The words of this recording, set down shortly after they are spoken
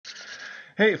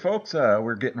Hey folks,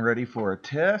 we're getting ready for a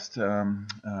test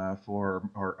for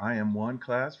our IM1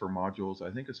 class for modules,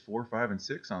 I think it's 4, 5, and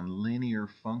 6 on linear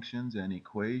functions and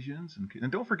equations.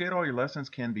 And don't forget, all your lessons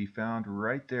can be found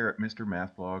right there at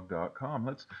Mrmathblog.com.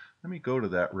 Let me go to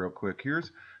that real quick.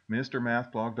 Here's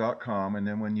Mrmathblog.com, and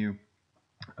then when you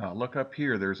look up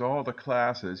here, there's all the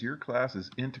classes. Your class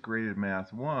is Integrated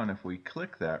Math 1. If we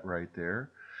click that right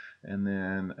there, and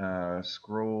then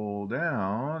scroll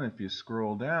down. If you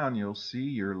scroll down, you'll see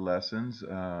your lessons.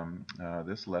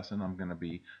 This lesson I'm going to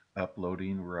be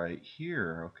uploading right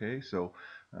here. Okay, so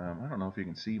I don't know if you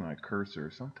can see my cursor.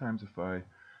 Sometimes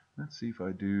let's see if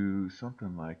I do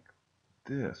something like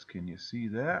this. Can you see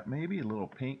that? Maybe a little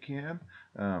paint can.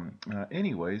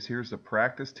 Anyways, here's the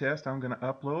practice test I'm going to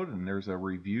upload, and there's a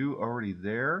review already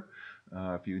there.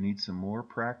 If you need some more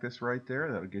practice right there,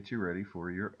 that'll get you ready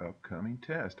for your upcoming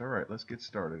test. All right, let's get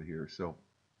started here.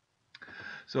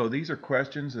 So these are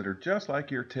questions that are just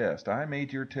like your test. I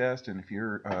made your test, and if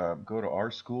you go to our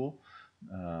school,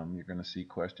 you're going to see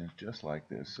questions just like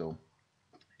this. So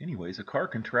anyways, a car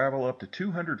can travel up to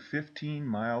 215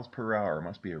 miles per hour. It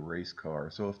must be a race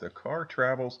car. So if the car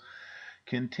travels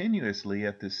continuously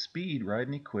at this speed, write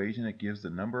an equation that gives the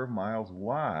number of miles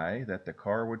y that the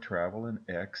car would travel in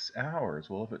x hours.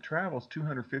 Well, if it travels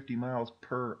 250 miles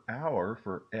per hour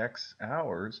for x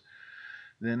hours,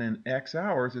 then in x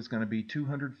hours it's going to be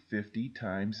 250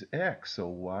 times x. So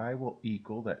y will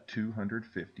equal that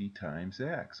 250 times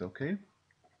x, okay?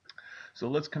 So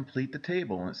let's complete the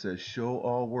table, and it says show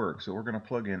all work. So we're going to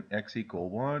plug in x equal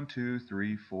 1, 2,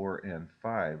 3, 4, and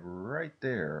 5 right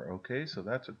there. Okay, so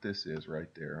that's what this is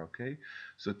right there. Okay,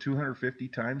 so 250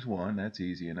 times 1, that's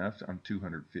easy enough. I'm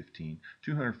 215.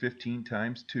 215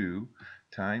 times 2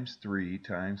 times 3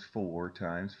 times 4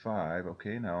 times 5.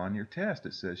 Okay, now on your test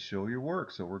it says show your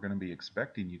work. So we're going to be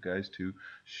expecting you guys to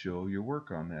show your work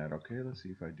on that. Okay, let's see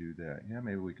if I do that. Yeah,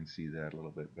 maybe we can see that a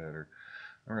little bit better.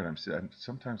 All right,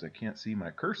 sometimes I can't see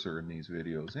my cursor in these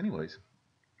videos. Anyways,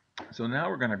 so now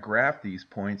we're going to graph these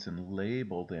points and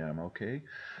label them, okay?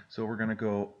 So we're going to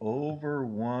go over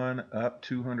 1 up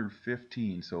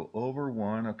 215. So over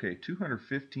 1, okay,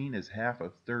 215 is half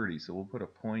of 30, so we'll put a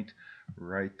point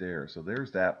right there. So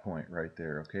there's that point right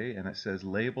there, okay? And it says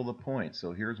label the point.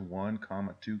 So here's 1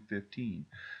 comma 215.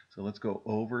 So let's go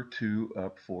over 2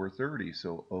 up 430.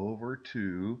 So over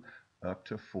 2 up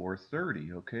to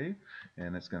 430, okay?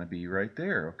 And it's going to be right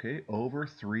there, okay? Over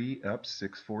 3 up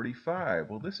 645.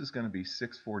 Well, this is going to be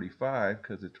 645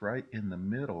 because it's right in the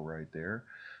middle right there.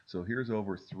 So here's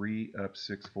over 3 up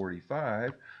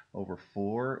 645, over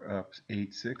 4 up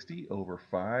 860, over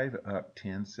 5 up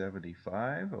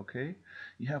 1075, okay?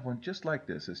 You have one just like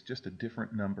this. It's just a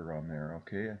different number on there,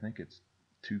 okay? I think it's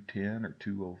 210 or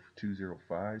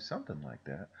 205, something like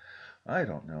that. I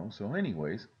don't know. So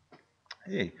anyways,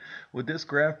 hey, would this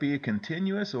graph be a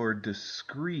continuous or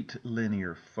discrete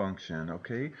linear function?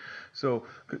 Okay, so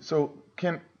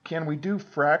can we do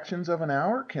fractions of an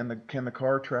hour? Can the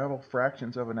car travel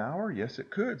fractions of an hour? Yes, it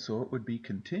could. So it would be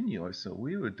continuous. So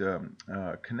we would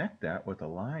connect that with a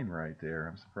line right there.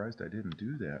 I'm surprised I didn't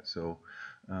do that. So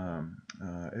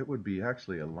it would be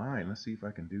actually a line. Let's see if I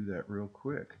can do that real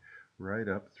quick. Right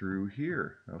up through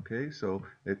here. Okay, so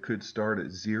it could start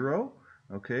at 0.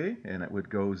 Okay, and it would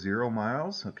go 0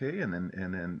 miles, okay,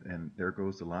 and there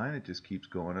goes the line. It just keeps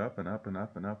going up and up and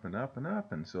up and up and up and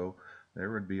up, and so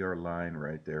there would be our line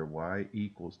right there. Y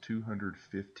equals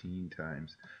 215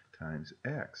 times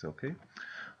x, okay?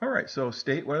 All right, so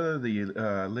state whether the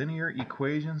linear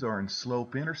equations are in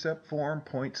slope-intercept form,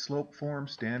 point-slope form,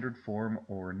 standard form,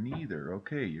 or neither.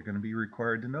 Okay, you're going to be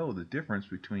required to know the difference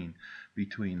between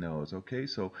those. Okay,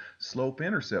 so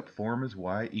slope-intercept form is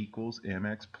y equals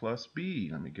mx plus b.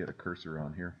 Let me get a cursor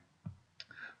on here.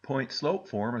 Point slope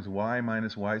form is y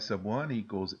minus y sub 1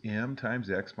 equals m times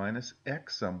x minus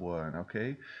x sub 1,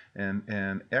 okay?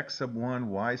 And x sub 1,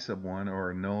 y sub 1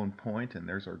 are a known point, and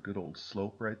there's our good old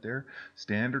slope right there.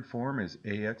 Standard form is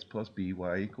ax plus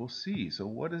by equals c. So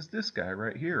what is this guy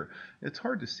right here? It's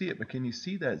hard to see it, but can you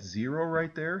see that 0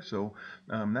 right there? So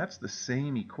that's the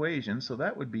same equation, so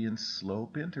that would be in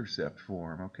slope-intercept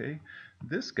form, okay?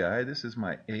 This guy, this is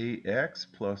my ax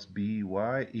plus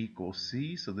by equals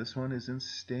c, so this one is in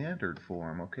standard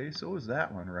form, okay? So is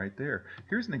that one right there.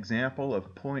 Here's an example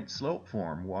of point-slope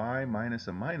form. Y minus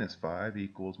a minus 5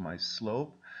 equals my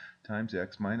slope times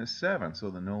x minus 7.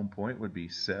 So the known point would be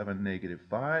 7, negative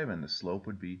 5, and the slope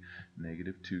would be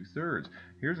negative 2/3.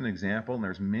 Here's an example, and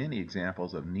there's many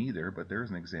examples of neither, but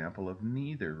there's an example of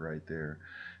neither right there.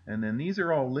 And then these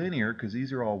are all linear because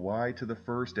these are all y to the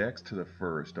first, x to the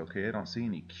first. Okay, I don't see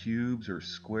any cubes or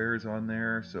squares on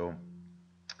there, so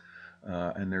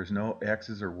And there's no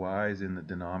x's or y's in the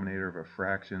denominator of a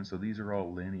fraction, so these are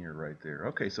all linear right there.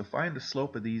 Okay, so find the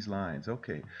slope of these lines.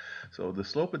 Okay, so the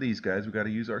slope of these guys, we've got to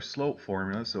use our slope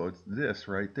formula, so it's this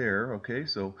right there. Okay,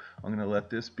 so I'm going to let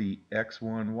this be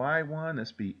x1, y1,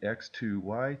 this be x2,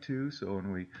 y2, so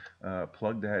when we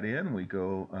plug that in, we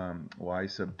go y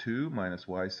sub 2 minus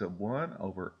y sub 1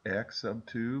 over x sub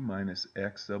 2 minus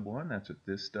x sub 1. That's what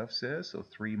this stuff says, so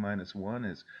 3 minus 1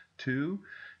 is 2.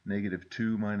 Negative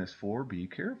 2 minus 4, be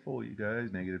careful you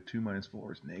guys, negative 2 minus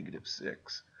 4 is negative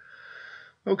 6.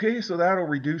 Okay, so that'll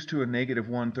reduce to a negative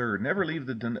 1/3. Never leave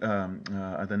the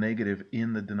negative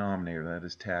in the denominator. That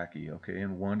is tacky. Okay,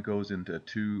 and 1 goes into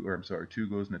 2, or I'm sorry, 2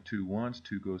 goes into 2 once,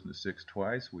 2 goes into 6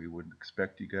 twice. We would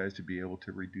expect you guys to be able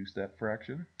to reduce that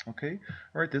fraction. Okay,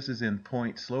 all right, this is in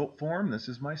point slope form. This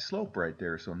is my slope right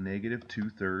there. So negative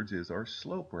 2/3 is our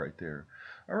slope right there.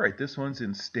 All right, this one's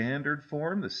in standard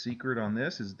form. The secret on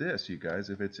this is this, you guys.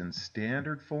 If it's in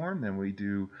standard form, then we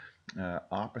do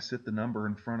opposite the number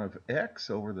in front of x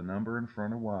over the number in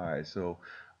front of y. So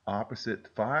opposite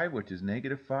 5, which is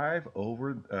negative 5,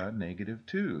 over negative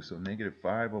 2. So negative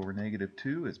 5 over negative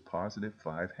 2 is positive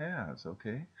 5/2.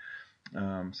 Okay.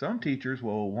 Some teachers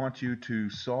will want you to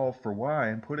solve for y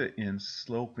and put it in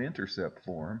slope-intercept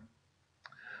form.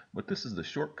 But this is the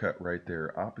shortcut right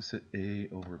there, opposite A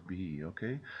over B,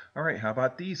 okay? All right, how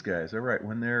about these guys? All right,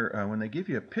 when they give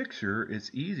you a picture,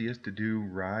 it's easiest to do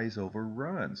rise over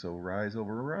run. So rise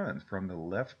over run from the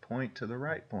left point to the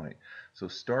right point. So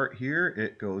start here,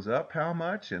 it goes up how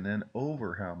much, and then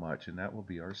over how much, and that will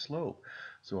be our slope.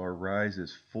 So our rise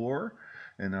is 4,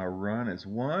 and our run is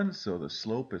 1, so the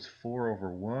slope is 4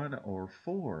 over 1 or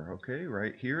 4. Okay,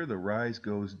 right here the rise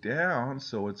goes down,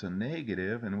 so it's a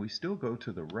negative, and we still go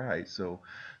to the right. So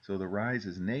the rise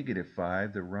is negative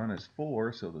 5, the run is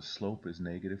 4, so the slope is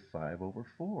negative 5 over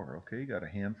 4. Okay, got a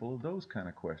handful of those kind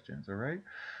of questions. All right,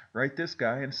 write this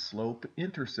guy in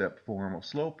slope-intercept form. Well,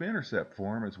 slope-intercept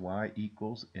form is y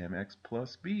equals mx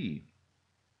plus b.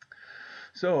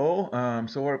 So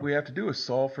what we have to do is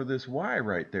solve for this y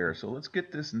right there. So let's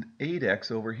get this 8x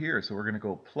over here. So we're going to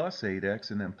go plus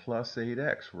 8x and then plus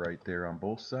 8x right there on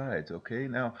both sides. Okay,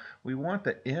 now we want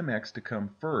the mx to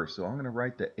come first. So I'm going to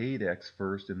write the 8x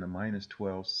first and the minus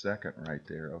 12 second right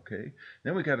there. Okay,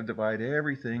 then we got to divide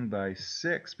everything by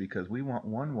 6 because we want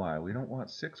 1y. We don't want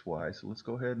 6y. So let's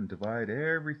go ahead and divide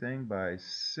everything by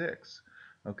 6.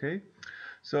 Okay.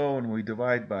 So when we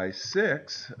divide by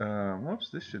 6, whoops,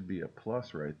 this should be a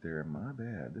plus right there. My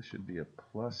bad. This should be a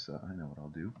plus. I know what I'll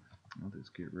do. I'll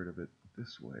just get rid of it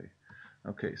this way.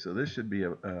 Okay, so this should be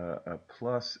a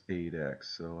plus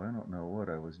 8x. So I don't know what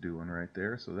I was doing right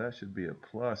there. So that should be a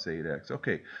plus 8x.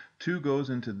 Okay, 2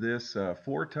 goes into this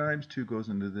 4 times. 2 goes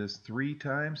into this 3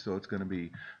 times. So it's going to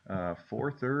be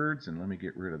 4/3. And let me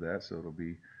get rid of that so it'll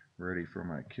be ready for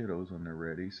my kiddos when they're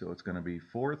ready. So it's going to be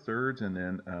 4/3, and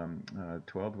then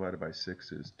 12 divided by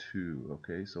 6 is 2.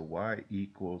 Okay, so y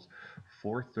equals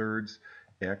 4/3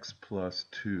 x plus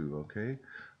 2. Okay,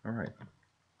 all right.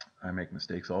 I make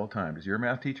mistakes all the time. Does your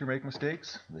math teacher make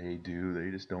mistakes? They do. They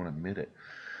just don't admit it.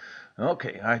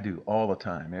 Okay, I do all the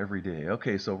time, every day.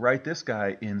 Okay, so write this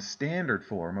guy in standard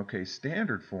form. Okay,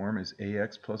 standard form is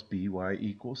ax plus by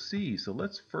equals c. So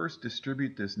let's first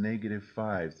distribute this negative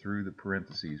 5 through the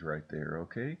parentheses right there,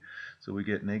 okay? So we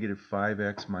get negative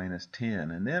 5x minus 10.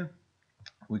 And then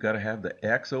we got to have the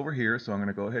x over here, so I'm going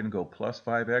to go ahead and go plus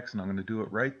 5x, and I'm going to do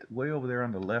it right way over there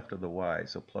on the left of the y,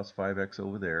 so plus 5x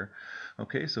over there.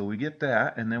 Okay, so we get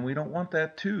that, and then we don't want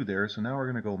that 2 there, so now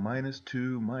we're going to go minus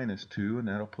 2, and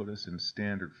that'll put us in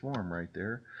standard form right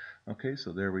there. Okay,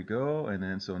 so there we go, and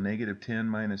then so negative 10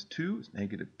 minus 2 is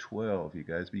negative 12. You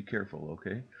guys be careful,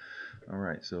 okay? All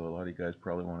right, so a lot of you guys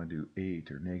probably want to do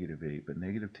 8 or negative 8, but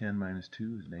negative 10 minus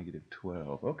 2 is negative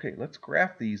 12. Okay, let's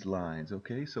graph these lines,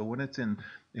 okay? So when it's in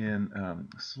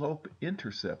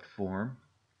slope-intercept form,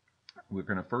 we're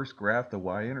going to first graph the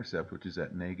y-intercept, which is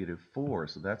at negative 4.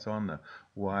 So that's on the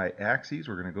y-axis.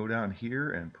 We're going to go down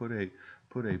here and put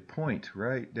a point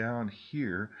right down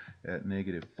here at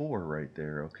negative 4 right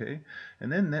there, okay? And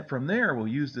then from there, we'll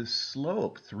use this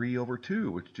slope, 3 over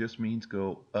 2, which just means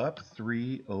go up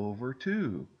 3 over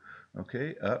 2.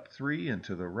 Okay, up 3 and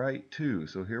to the right 2.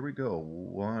 So here we go.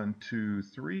 1, 2,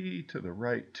 3, to the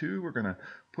right 2. We're going to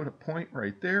put a point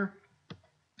right there.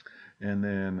 And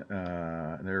then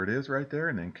there it is right there,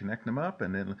 and then connect them up,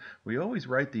 and then we always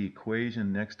write the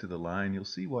equation next to the line. You'll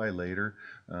see why later.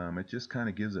 It just kind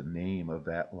of gives a name of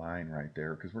that line right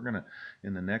there, because we're going to,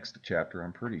 in the next chapter,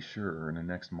 I'm pretty sure, in the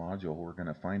next module, we're going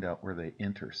to find out where they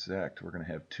intersect. We're going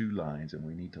to have two lines, and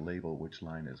we need to label which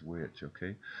line is which,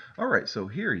 okay? All right, so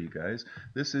here, you guys,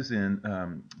 this is in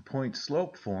point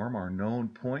slope form. Our known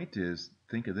point is,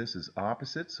 think of this as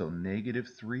opposite, so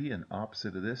 -3, and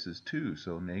opposite of this is 2,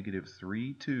 so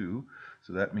 -3, 2.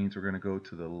 So that means we're going to go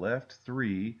to the left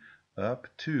 3, up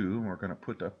 2, and we're going to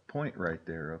put a point right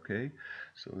there, okay?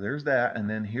 So there's that, and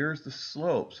then here's the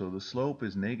slope. So the slope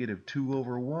is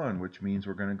 -2/1, which means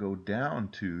we're going to go down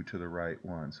 2 to the right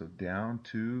 1. So down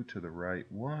 2 to the right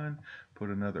 1, put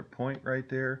another point right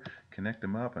there, connect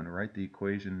them up, and write the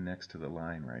equation next to the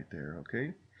line right there,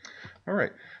 okay? All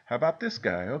right, how about this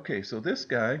guy? Okay, so this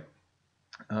guy,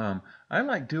 I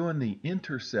like doing the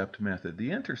intercept method.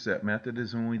 The intercept method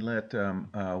is when we let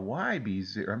y be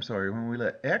 0, I'm sorry, when we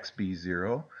let x be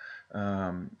 0,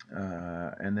 and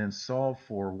then solve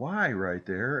for y right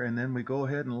there, and then we go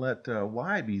ahead and let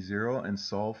y be 0 and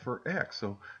solve for x.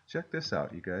 So check this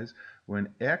out, you guys.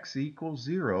 When x equals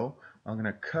 0, I'm going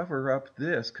to cover up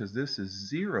this because this is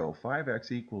 0.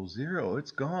 5x equals 0.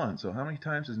 It's gone. So how many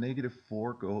times does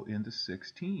 -4 go into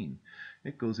 16?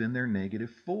 It goes in there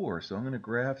 -4. So I'm going to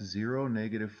graph 0,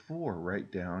 -4 right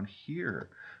down here.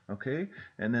 Okay?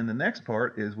 And then the next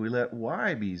part is we let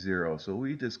y be 0. So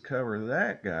we just cover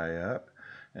that guy up.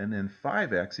 And then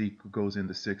 5x goes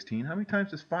into 16. How many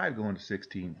times does 5 go into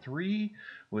 16? 3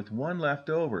 with 1 left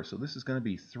over. So this is going to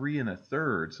be 3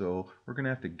 1/3. So we're going to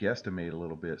have to guesstimate a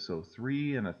little bit. So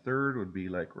 3 1/3 would be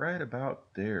like right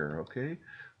about there. Okay?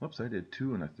 Whoops, I did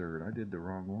 2 1/3. I did the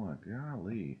wrong one.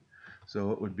 Golly.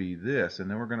 So it would be this.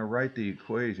 And then we're going to write the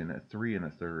equation at 3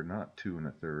 1/3, not 2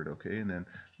 1/3. Okay? And then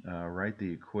write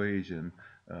the equation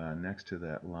next to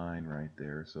that line right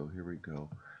there. So here we go.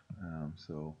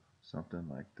 So something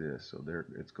like this. So there,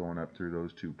 it's going up through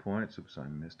those 2 points. Oops, I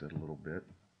missed it a little bit.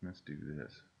 Let's do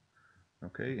this.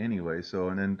 Okay, anyway, so,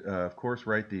 and then of course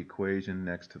write the equation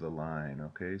next to the line.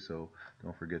 Okay, so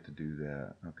don't forget to do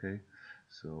that. Okay,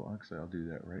 so actually I'll do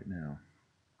that right now.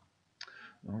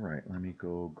 All right, let me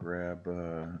go grab,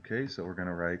 okay, so we're going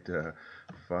to write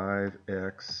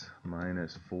 5x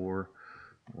minus 4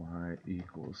 y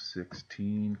equals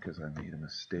 16, because I made a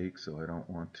mistake, so I don't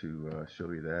want to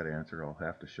show you that answer. I'll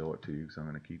have to show it to you because I'm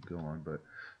going to keep going. But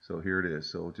so here it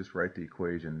is. So just write the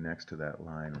equation next to that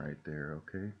line right there,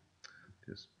 okay?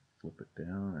 Just flip it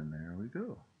down, and there we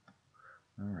go.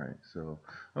 All right, so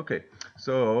okay,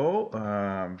 so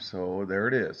so there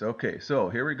it is. Okay, so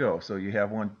here we go. So you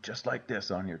have one just like this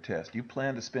on your test. You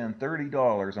plan to spend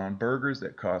 $30 on burgers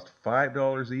that cost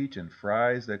 $5 each and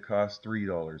fries that cost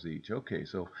 $3 each. Okay,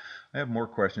 so I have more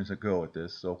questions that go with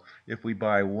this. So if we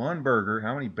buy one burger,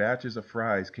 how many batches of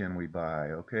fries can we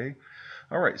buy? Okay.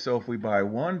 All right, so if we buy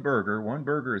one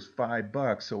burger is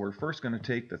 $5, so we're first going to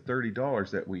take the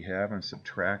 $30 that we have and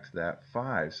subtract that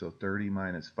 5. So 30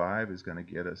 minus 5 is going to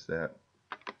get us that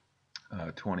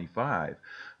 25.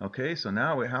 Okay, so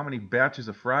now how many batches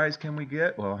of fries can we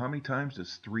get? Well, how many times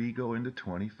does 3 go into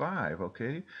 25?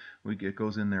 Okay, it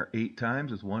goes in there 8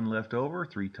 times. There's 1 left over.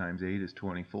 3 times 8 is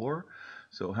 24.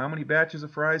 So how many batches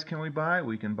of fries can we buy?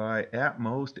 We can buy at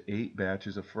most 8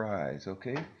 batches of fries.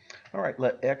 Okay. All right,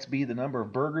 let x be the number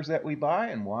of burgers that we buy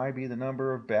and y be the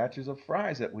number of batches of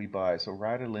fries that we buy. So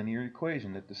write a linear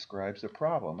equation that describes the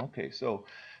problem. Okay, so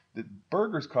the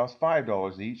burgers cost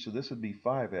 $5 each, so this would be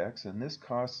 5x, and this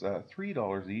costs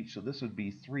 $3 each, so this would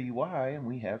be 3y, and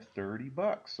we have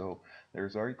 $30. So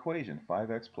there's our equation.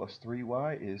 5x plus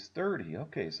 3y is 30.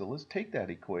 Okay, so let's take that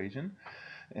equation,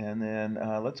 and then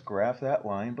let's graph that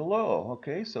line below.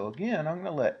 Okay, so again, I'm going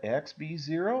to let x be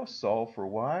 0, solve for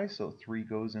y, so 3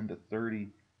 goes into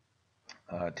 30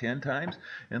 10 times.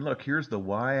 And look, here's the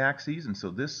y-axis, and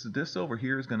so this over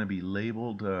here is going to be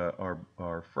labeled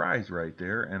our fries right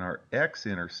there, and our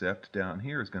x-intercept down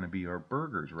here is going to be our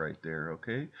burgers right there,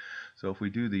 okay? So if we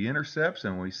do the intercepts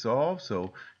and we solve,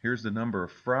 so here's the number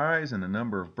of fries and the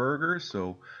number of burgers,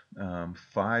 so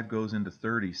 5 goes into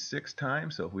 36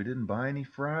 times, so if we didn't buy any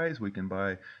fries, we can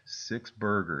buy 6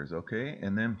 burgers, okay?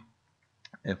 And then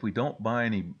if we don't buy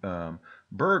any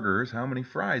burgers, how many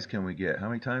fries can we get? How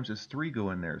many times does 3 go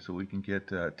in there? So we can get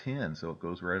 10. So it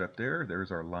goes right up there.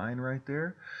 There's our line right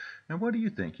there. And what do you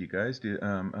think, you guys?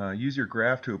 Use your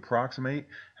graph to approximate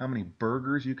how many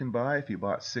burgers you can buy if you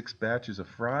bought 6 batches of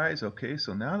fries. Okay,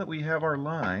 so now that we have our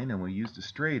line and we used a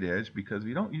straight edge, because if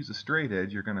you don't use a straight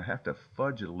edge, you're going to have to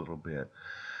fudge it a little bit.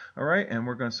 All right, and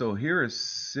we're going to, so here is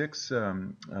 6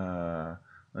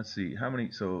 let's see, how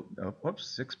many, so, whoops,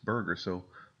 6 burgers. So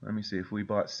let me see, if we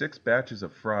bought 6 batches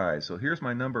of fries, so here's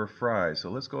my number of fries. So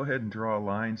let's go ahead and draw a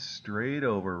line straight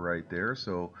over right there.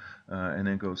 So, and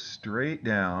then go straight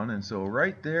down. And so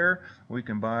right there, we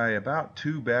can buy about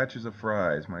 2 batches of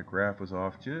fries. My graph was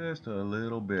off just a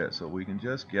little bit, so we can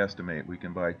just guesstimate. We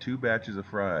can buy 2 batches of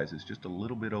fries. It's just a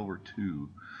little bit over 2.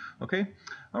 Okay,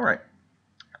 all right.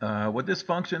 Would this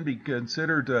function be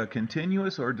considered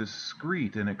continuous or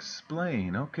discrete? And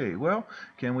explain. Okay, well,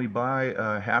 can we buy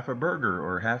half a burger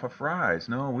or half a fries?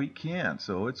 No, we can't.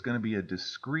 So it's going to be a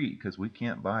discrete because we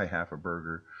can't buy half a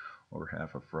burger or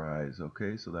half a fries.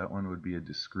 Okay, so that one would be a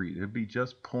discrete. It would be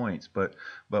just points, but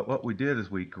what we did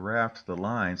is we graphed the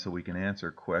line so we can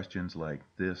answer questions like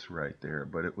this right there.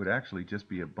 But it would actually just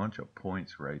be a bunch of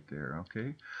points right there.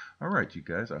 Okay, all right, you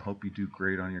guys. I hope you do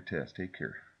great on your test. Take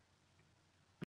care.